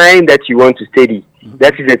that time that you want to study.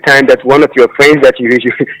 That is the time that one of your friends that you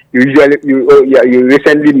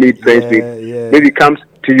recently made friends with maybe comes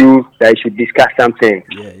to you that you should discuss something.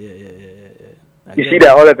 You see that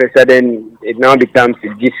all of a sudden it now becomes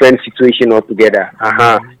a different situation altogether.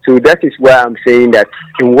 So that is why I'm saying that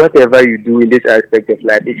in whatever you do in this aspect of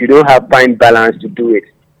life, if you don't have fine balance to do it,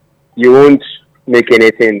 you won't make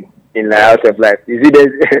anything in out of life. You see,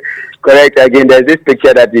 there's correct again. There's this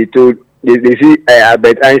picture that they see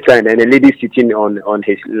Albert Einstein and a lady sitting on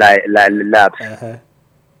his lap.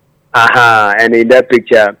 And in that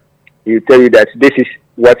picture, he'll tell you that this is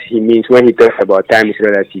what he means when he talks about time is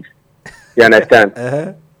relative. You understand?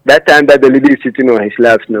 That time that the lady is sitting on his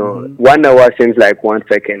lap, 1 hour seems like 1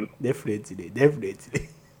 second. Definitely.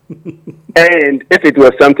 And if it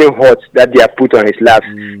was something hot that they have put on his lap,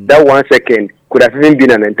 that 1 second could have even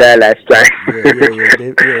been an entire lifetime.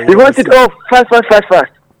 He wants it all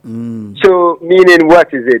fast. So, meaning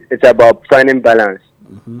what is it? It's about finding balance.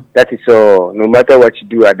 That is all. No matter what you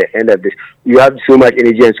do at the end of this, you have so much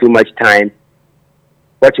energy and so much time.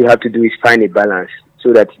 What you have to do is find a balance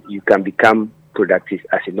so that you can become productive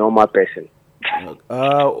as a normal person.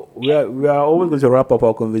 We are always going to wrap up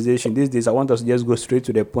our conversation these days. I want us to just go straight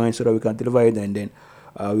to the point so that we can deliver it, and then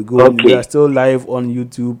we go. Okay. We are still live on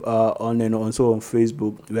YouTube, on and also on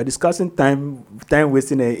Facebook. We are discussing time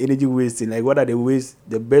wasting and energy wasting. Like, what are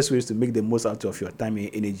the best ways to make the most out of your time and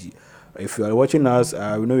energy? If you are watching us,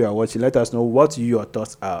 we know you are watching. Let us know what your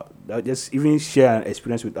thoughts are. Just even share an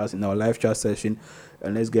experience with us in our live chat session,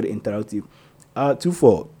 and let's get interactive.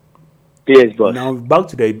 24. Yes, boss. Now back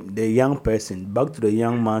to the young person, back to the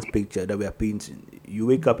young man's picture that we are painting. You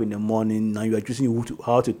wake up in the morning, now you are choosing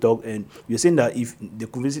how to talk, and you're saying that if the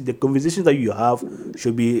conversations that you have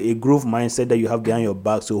should be a growth mindset that you have behind your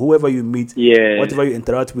back. So whoever you meet, whatever you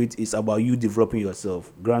interact with, is about you developing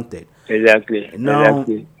yourself. Granted. Exactly. Now,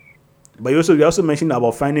 but you also mentioned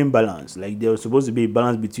about finding balance. Like, there's supposed to be a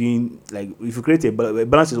balance between, like, if you create a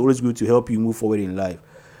balance is always good to help you move forward in life.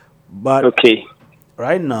 But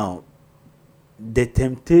right now, the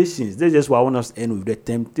temptations, that's just what I want us to end with. The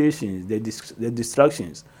temptations, the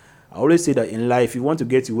distractions. I always say that in life, if you want to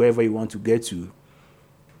get to wherever you want to get to,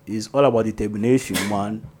 it's all about determination,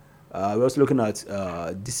 one. We're also looking at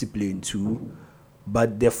discipline too.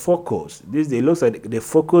 But the focus, it looks like the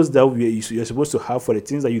focus that you're supposed to have for the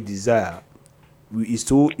things that you desire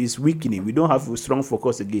is weakening. We don't have a strong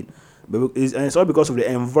focus again. And it's all because of the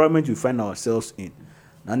environment we find ourselves in.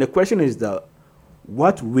 And the question is that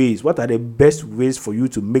what are the best ways for you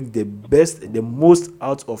to make the most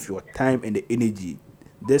out of your time and the energy,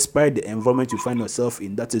 despite the environment you find yourself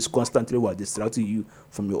in that is constantly distracting you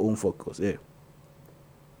from your own focus?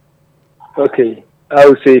 Okay, I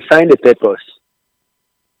would say find a purpose.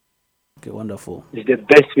 Okay, wonderful. It's the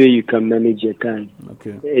best way you can manage your time.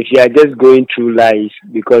 Okay. If you are just going through life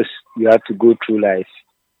because you have to go through life,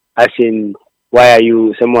 as in, why are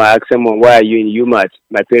you? Someone asked someone, why are you in UMAT?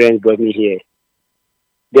 My parents brought me here.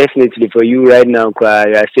 Definitely, for you right now, you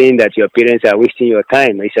are saying that your parents are wasting your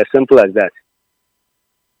time. It's as simple as that.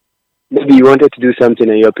 Maybe you wanted to do something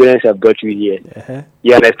and your parents have brought you here. Uh-huh.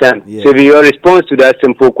 You understand? Yeah. So if your response to that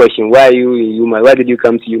simple question, why are you in UMAT? Why did you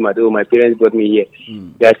come to UMAT? Oh, my parents brought me here.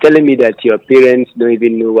 You are telling me that your parents don't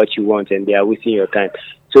even know what you want and they are wasting your time.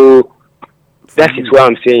 So that is what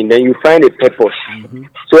I'm saying. Then you find a purpose.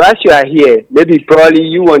 So as you are here, maybe probably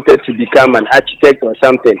you wanted to become an architect or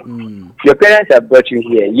something. Your parents have brought you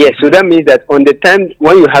here. Yes, so that means that on the time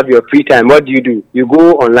when you have your free time, what do? You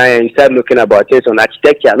go online and you start looking about things on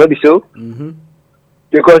architecture. Not be so?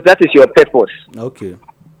 Because that is your purpose. Okay.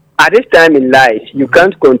 At this time in life, you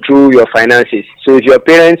can't control your finances. So if your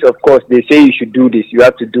parents, of course, they say you should do this, you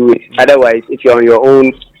have to do it. Otherwise, if you're on your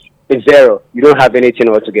own, it's zero. You don't have anything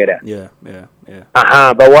altogether. Yeah.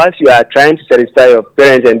 But once you are trying to satisfy your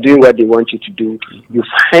parents and doing what they want you to do, you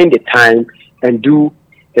find the time and do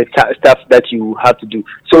the stuff that you have to do.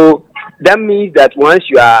 So that means that once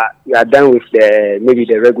you are done with maybe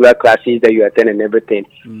the regular classes that you attend and everything,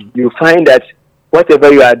 you find that whatever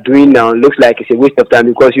you are doing now looks like it's a waste of time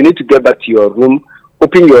because you need to get back to your room,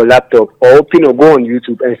 open your laptop or go on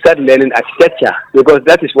YouTube and start learning architecture because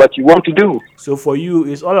that is what you want to do. So for you,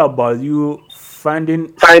 it's all about you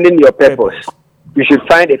finding your purpose. You should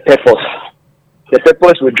find a purpose. The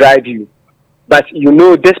purpose will drive you. But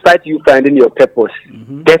despite you finding your purpose,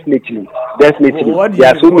 definitely, there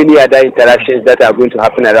are so many other interactions that are going to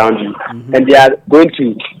happen around you, and they are going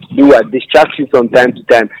to distract you from time to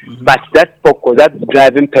time. But that focus, that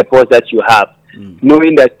driving purpose that you have,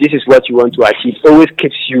 knowing that this is what you want to achieve, always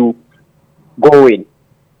keeps you going,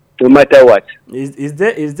 no matter what. Is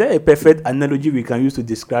there a perfect analogy we can use to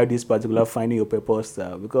describe this particular finding your purpose?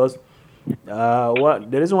 Because the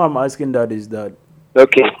reason why I'm asking that is that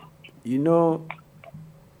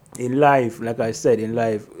in life, like I said,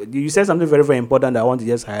 you said something very, very important that I want to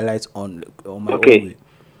just highlight on my own way.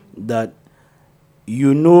 That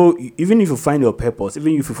even if you find your purpose,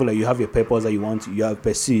 even if you feel like you have a purpose that you are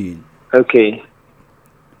pursuing,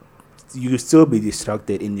 you will still be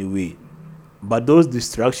distracted in a way. But those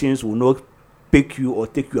distractions will not pick you or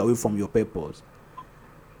take you away from your purpose.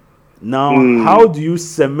 Now, how do you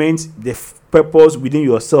cement the purpose within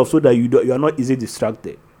yourself so that you are not easily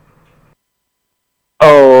distracted?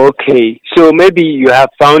 Oh, okay. So maybe you have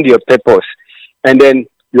found your purpose, and then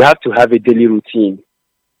you have to have a daily routine,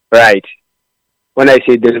 right? When I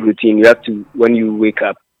say daily routine, you have to, when you wake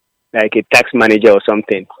up, like a tax manager or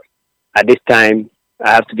something, at this time, I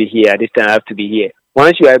have to be here. At this time, I have to be here.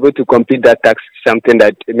 Once you are able to complete that task, something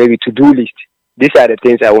that maybe to-do list, these are the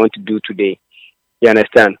things I want to do today. You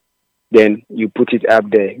understand? Then you put it up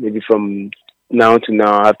there. Maybe from now to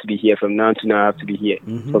now, I have to be here. From now to now, I have to be here.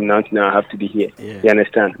 From now to now, I have to be here. Yeah. You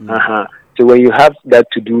understand? So when you have that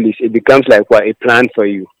to-do list, it becomes like a plan for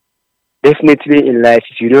you. Definitely in life,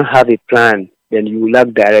 if you don't have a plan, then you lack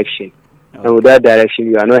direction. And without direction,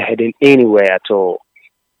 you are not heading anywhere at all.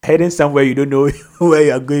 Heading somewhere you don't know where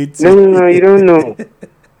you are going to. No, you don't know.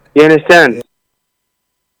 You understand?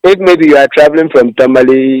 If maybe you are traveling from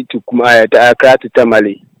Tamale to Accra to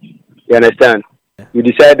Tamale, you understand? You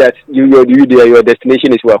decide that your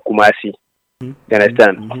destination is Kumasi. You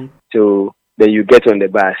understand? So then you get on the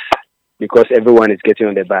bus because everyone is getting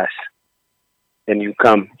on the bus. Then you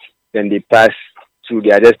come, then they pass through.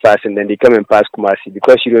 They are just passing, then they come and pass Kumasi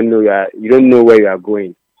because you don't know where you are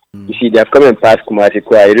going. You see, they have come and passed Kumasi.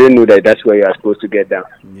 You don't know that that's where you are supposed to get down.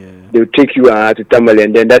 They'll take you to Tamale,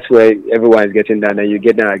 and then that's where everyone is getting down. And you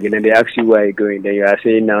get down again, and they ask you where you're going. Then you are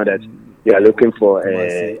saying now that you are looking for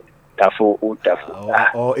Tafo.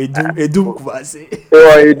 Or Edum Kumasi.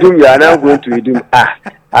 Or Edum, you are now going to Edum.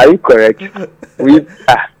 Are you correct?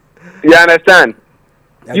 You understand?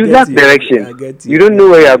 You lack direction. You don't know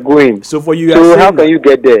where you are going. So for you, how can you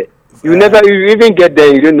get there? You even get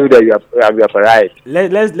there. You don't know that you have arrived.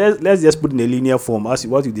 Let's just put in a linear form as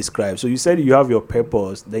what you described. So you said you have your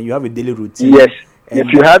purpose, then you have a daily routine. Yes.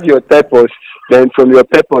 If you have your purpose, then from your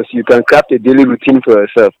purpose you can craft a daily routine for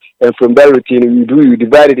yourself. And from that routine, you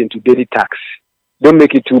divide it into daily tasks. Don't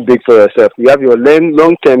make it too big for yourself. You have your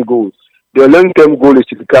long-term goals. Your long-term goal is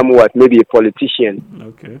to become what? Maybe a politician.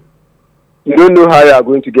 Okay. You don't know how you are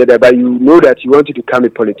going to get there, but you know that you want to become a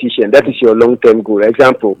politician. That is your long-term goal.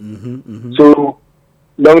 Example. So,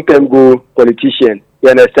 long-term goal, politician. You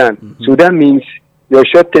understand? So that means your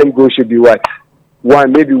short-term goal should be what?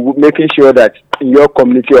 One, maybe making sure that in your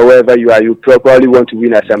community or wherever you are, you probably want to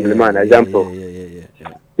win assemblyman. Example.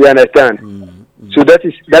 You You understand? So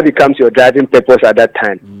that becomes your driving purpose at that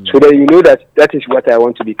time. So then you know that is what I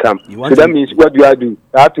want to become. So that means what do?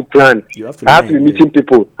 I have to plan. I have to be meeting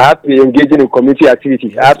people. I have to be engaging in community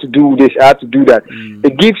activities. I have to do this. I have to do that.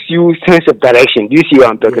 It gives you sense of direction. Do you see what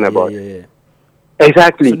I'm talking about? Yeah.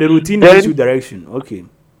 Exactly. So the routine gives you direction. Okay.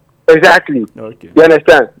 Exactly. Okay. You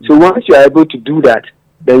understand? So once you are able to do that,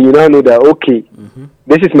 then you now know that okay,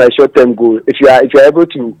 this is my short-term goal. If you are able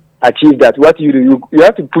to achieve that, what you do, you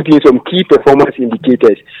have to put in some key performance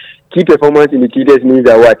indicators. Key performance indicators means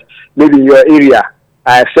that what? Maybe in your area,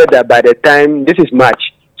 I have said that by the time, this is March,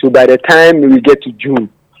 so by the time we get to June,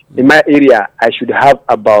 in my area, I should have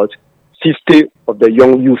about 50 of the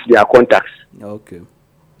young youth, their contacts. Okay.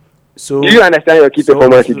 So, do you understand your key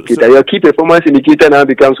performance indicator? Your key performance indicator now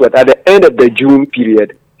becomes what? At the end of the June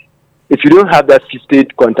period, if you don't have that 50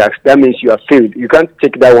 contacts, that means you have failed. You can't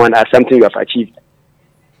take that one as something you have achieved.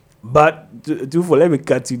 But let me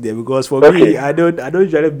cut you there, because for me, I don't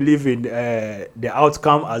usually believe in the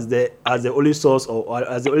outcome as the only source or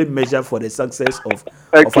as the only measure for the success of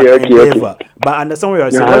an endeavor. But I understand what you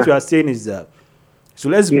are saying. What you are saying is that. So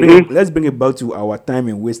let's bring it back to our time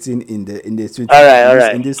and wasting in the all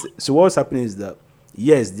right. In this. So what's happening is that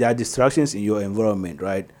yes, there are distractions in your environment,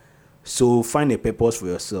 right? So find a purpose for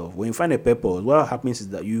yourself. When you find a purpose, what happens is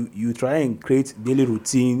that you try and create daily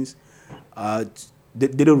routines. The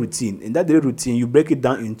daily routine. In that daily routine, you break it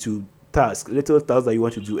down into tasks, little tasks that you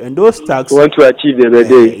want to do, and those tasks you want to achieve every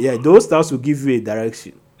day. Those tasks will give you a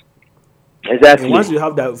direction. Exactly. And once you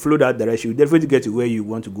have that that direction, you definitely get to where you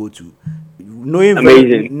want to go to. Knowing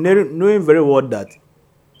very well that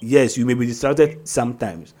yes, you may be distracted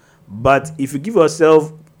sometimes, but if you give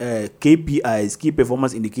yourself KPIs, key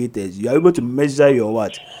performance indicators, you are able to measure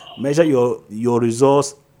your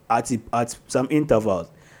results at some intervals.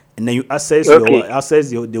 And then you assess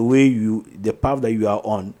the way the path that you are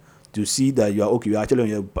on to see that you are okay. You are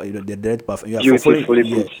actually on the direct path. And you have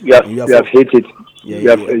hit it.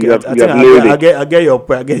 I get your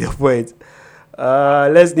point.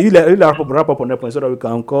 Let's wrap up on that point so that we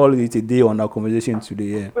can call it a day on our conversation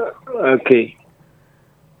today. Okay.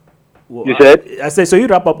 Well, you said? I said, so you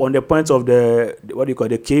wrap up on the points of the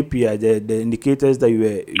KPI, the indicators that you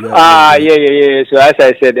were. Yeah. So as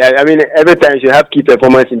I said, I mean, every time you have key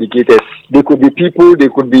performance indicators. They could be people, they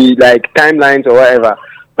could be like timelines or whatever.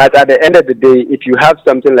 But at the end of the day, if you have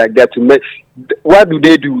something like that to make, what do?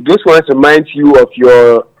 Those ones remind you of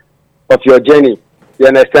your journey. You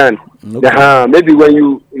understand? Okay. Maybe when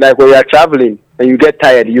you are traveling and you get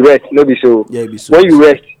tired, you rest. Maybe so. Yeah, when you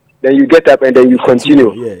rest, then you get up and then you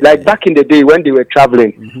continue. Back in the day when they were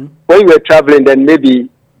traveling, when you were traveling, then maybe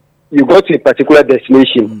you go to a particular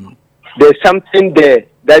destination. There's something there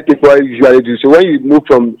that people usually do. So when you move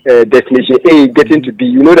from destination A getting to B,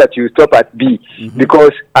 you know that you stop at B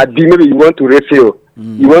because at B maybe you want to refill.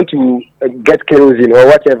 You want to get kerosene or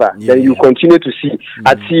whatever. Then you continue to C.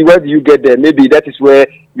 At C, where do you get there? Maybe that is where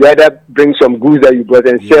you either bring some goods that you brought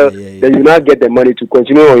and sell. Then you now get the money to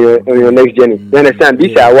continue on your next journey. You understand?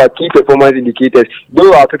 These are our key performance indicators.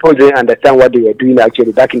 Though our people didn't understand what they were doing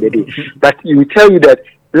actually back in the day. But it will tell you that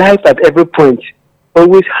life at every point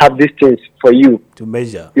always have these things for you to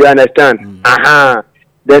measure. You understand?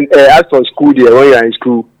 Then as for school there, when you are in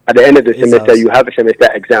school, at the end of the semester, you have a semester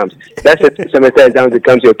exams. That semester exams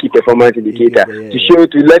becomes your key performance indicator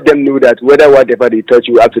to let them know that whatever they taught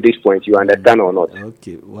you up to this point, you understand or not.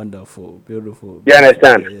 Okay, wonderful, beautiful. You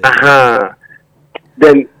understand?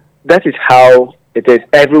 Then that is how it is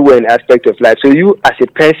everywhere in aspect of life. So you as a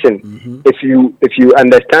person, if you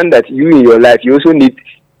understand that you in your life, you also need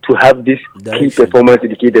to have these key performance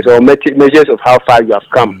indicators or measures of how far you have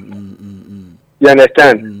come. You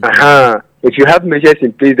understand? If you have measures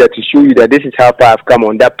in place that to show you that this is how far I've come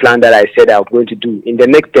on that plan that I said I'm going to do in the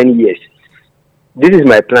next 10 years. This is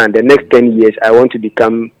my plan. The next 10 years, I want to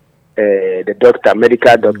become the doctor,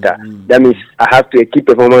 medical doctor. That means I have to keep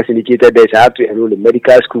performance indicator there. So I have to enroll in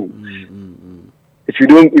medical school. If you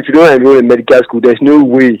don't enroll in medical school, there's no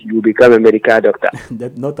way you will become a medical doctor.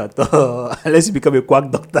 Not at all. Unless you become a quack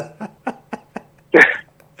doctor.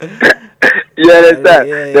 You understand?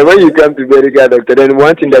 Then when you come to medical doctor, then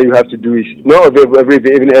one thing that you have to do is not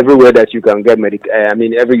everywhere that you can get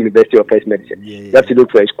every university offers medicine. You have to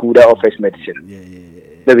look for a school that offers medicine.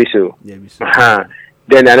 Maybe so.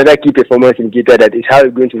 Then another key performance indicator that is how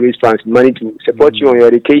you're going to raise funds, money to support you on your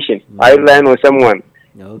education. Are you relying on someone?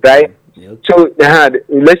 Right? So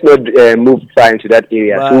let's not move far into that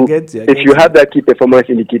area. So if you have that key performance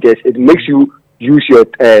indicators, it makes you use your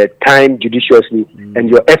time judiciously and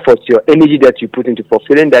your efforts, your energy that you put into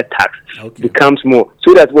fulfilling that task becomes more.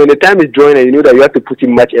 So that when the time is drawing and you know that you have to put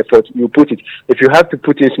in much effort, you put it. If you have to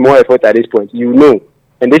put in small effort at this point, you know.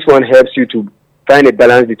 And this one helps you to find a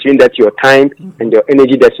balance between that your time and your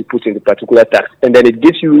energy that you put in the particular task. And then it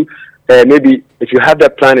gives you, maybe if you have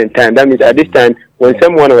that plan in time, that means at this time, when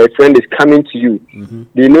someone or a friend is coming to you,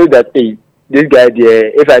 they know that, hey, this guy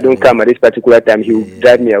there, if I don't come at this particular time, he will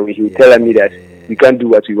drive me away. He will tell me that we can't do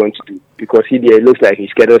what we want to do because he there looks like he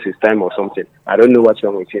schedules his time or something. I don't know what's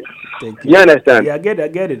wrong with him. You understand? Yeah, I get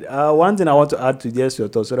it. One thing I want to add to just your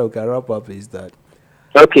thoughts so that we can wrap up is that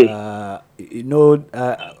I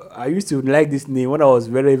used to like this name when I was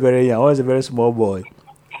very, very young. I was a very small boy.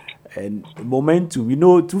 And Momentum,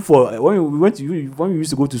 when we used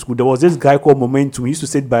to go to school, there was this guy called Momentum. He used to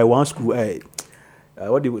sit by one school,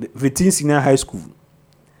 Vitin Senior High School.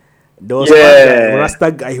 There was one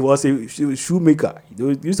Rasta guy. He was a shoemaker.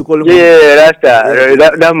 They used to call him.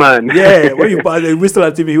 Rasta. That man. Yeah, when you pass, they whistle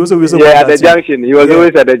at him. He also whistle. At the junction. He was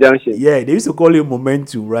always at the junction. Yeah, they used to call him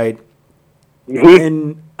Momentum, right?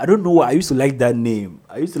 And I don't know why I used to like that name.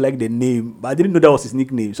 I used to like the name, but I didn't know that was his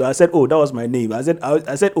nickname. So I said, "Oh, that was my name." I said,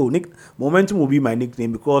 "Oh, Momentum will be my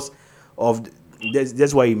nickname because of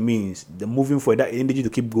that's what it means. The moving for that energy to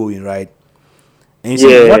keep going, right?" And you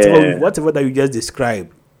see, whatever that you just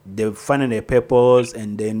described, the finding a purpose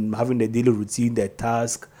and then having the daily routine, the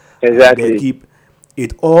task,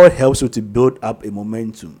 it all helps you to build up a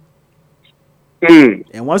momentum. And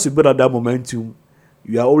once you build up that momentum,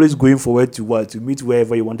 you are always going forward to meet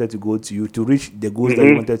wherever you wanted to go to reach the goals that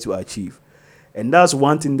you wanted to achieve. And that's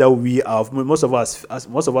one thing that most of us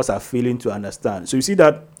are failing to understand. So you see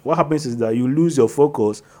that what happens is that you lose your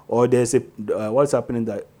focus, or there's what's happening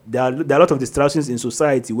that there are a lot of distractions in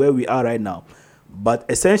society where we are right now. But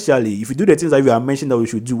essentially, if you do the things that we are mentioned that we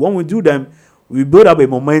should do, when we do them, we build up a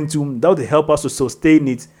momentum that will help us to sustain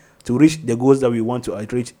it to reach the goals that we want to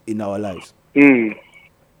reach in our lives.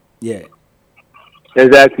 Yeah.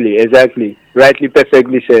 Exactly. Rightly,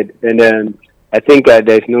 perfectly said. And I think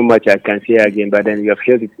there's no much I can say again. But then you have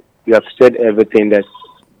said everything that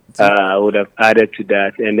I would have added to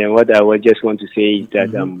that. And then what I would just want to say is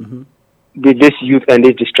that this youth and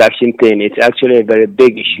this distraction thing, it's actually a very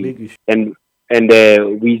big issue. And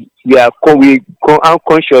we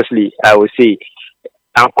unconsciously, I would say,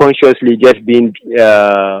 just being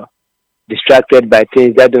distracted by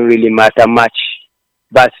things that don't really matter much,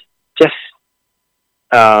 but just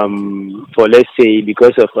for, let's say,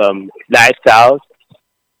 because of lifestyle,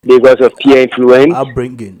 because of peer influence,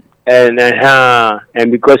 upbringing,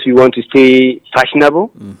 and because we want to stay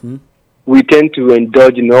fashionable, we tend to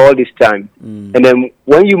indulge in all this time. And then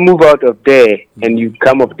when you move out of there and you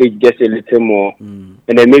come of age just a little more, and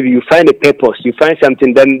then maybe you find a purpose, you find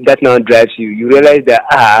something that now drives you. You realize that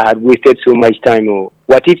I had wasted so much time, or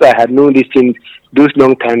what if I had known these things those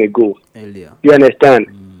long time ago? Earlier. You understand?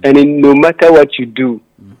 And no matter what you do,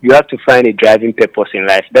 you have to find a driving purpose in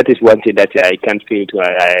life. That is one thing that I can't fail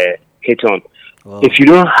to hit on. Wow. If you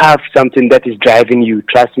don't have something that is driving you,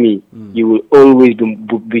 trust me, you will always be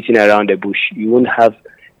beating around the bush. You won't have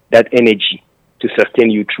that energy to sustain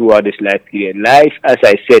you throughout this life period. Life, as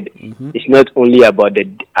I said, is not only about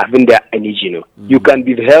having that energy. You know, you can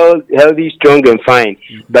be healthy, strong, and fine,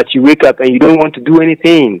 but you wake up and you don't want to do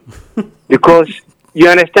anything because you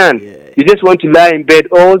understand. You just want to lie in bed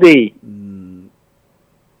all day.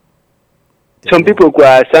 Some people,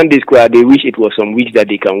 Sundays, they wish it was some weeks that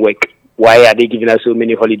they can work. Why are they giving us so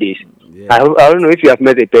many holidays? I don't know if you have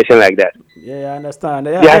met a person like that. Yeah, I understand.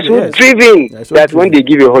 They are so driven that when they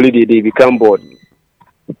give a holiday, they become bored.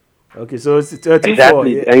 Okay, so it's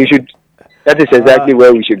exactly, and you should. That is exactly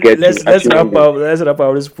where we should get. Let's wrap up. Let's wrap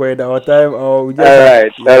up this point. Our time. All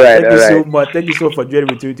right. Thank you so much. Thank you so much for joining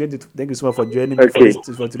me. Thank you so much for joining me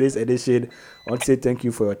for today's edition. I want to say thank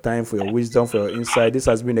you for your time, for your wisdom, for your insight. This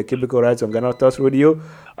has been the Cubicle Rights on Ghana Talks Radio.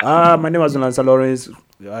 My name is Lanza Lawrence.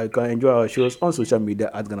 I can enjoy our shows on social media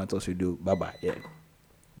at Ghana Talks Radio. Bye bye. Yeah.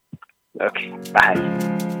 Okay. Bye.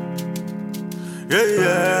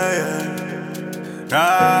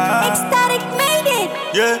 Ecstatic made it.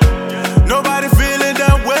 Yeah. Nobody feeling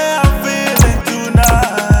that way I'm feeling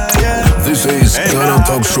tonight. Yeah. This is Ghana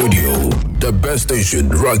Talks Radio, the best station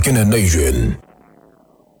rocking the nation.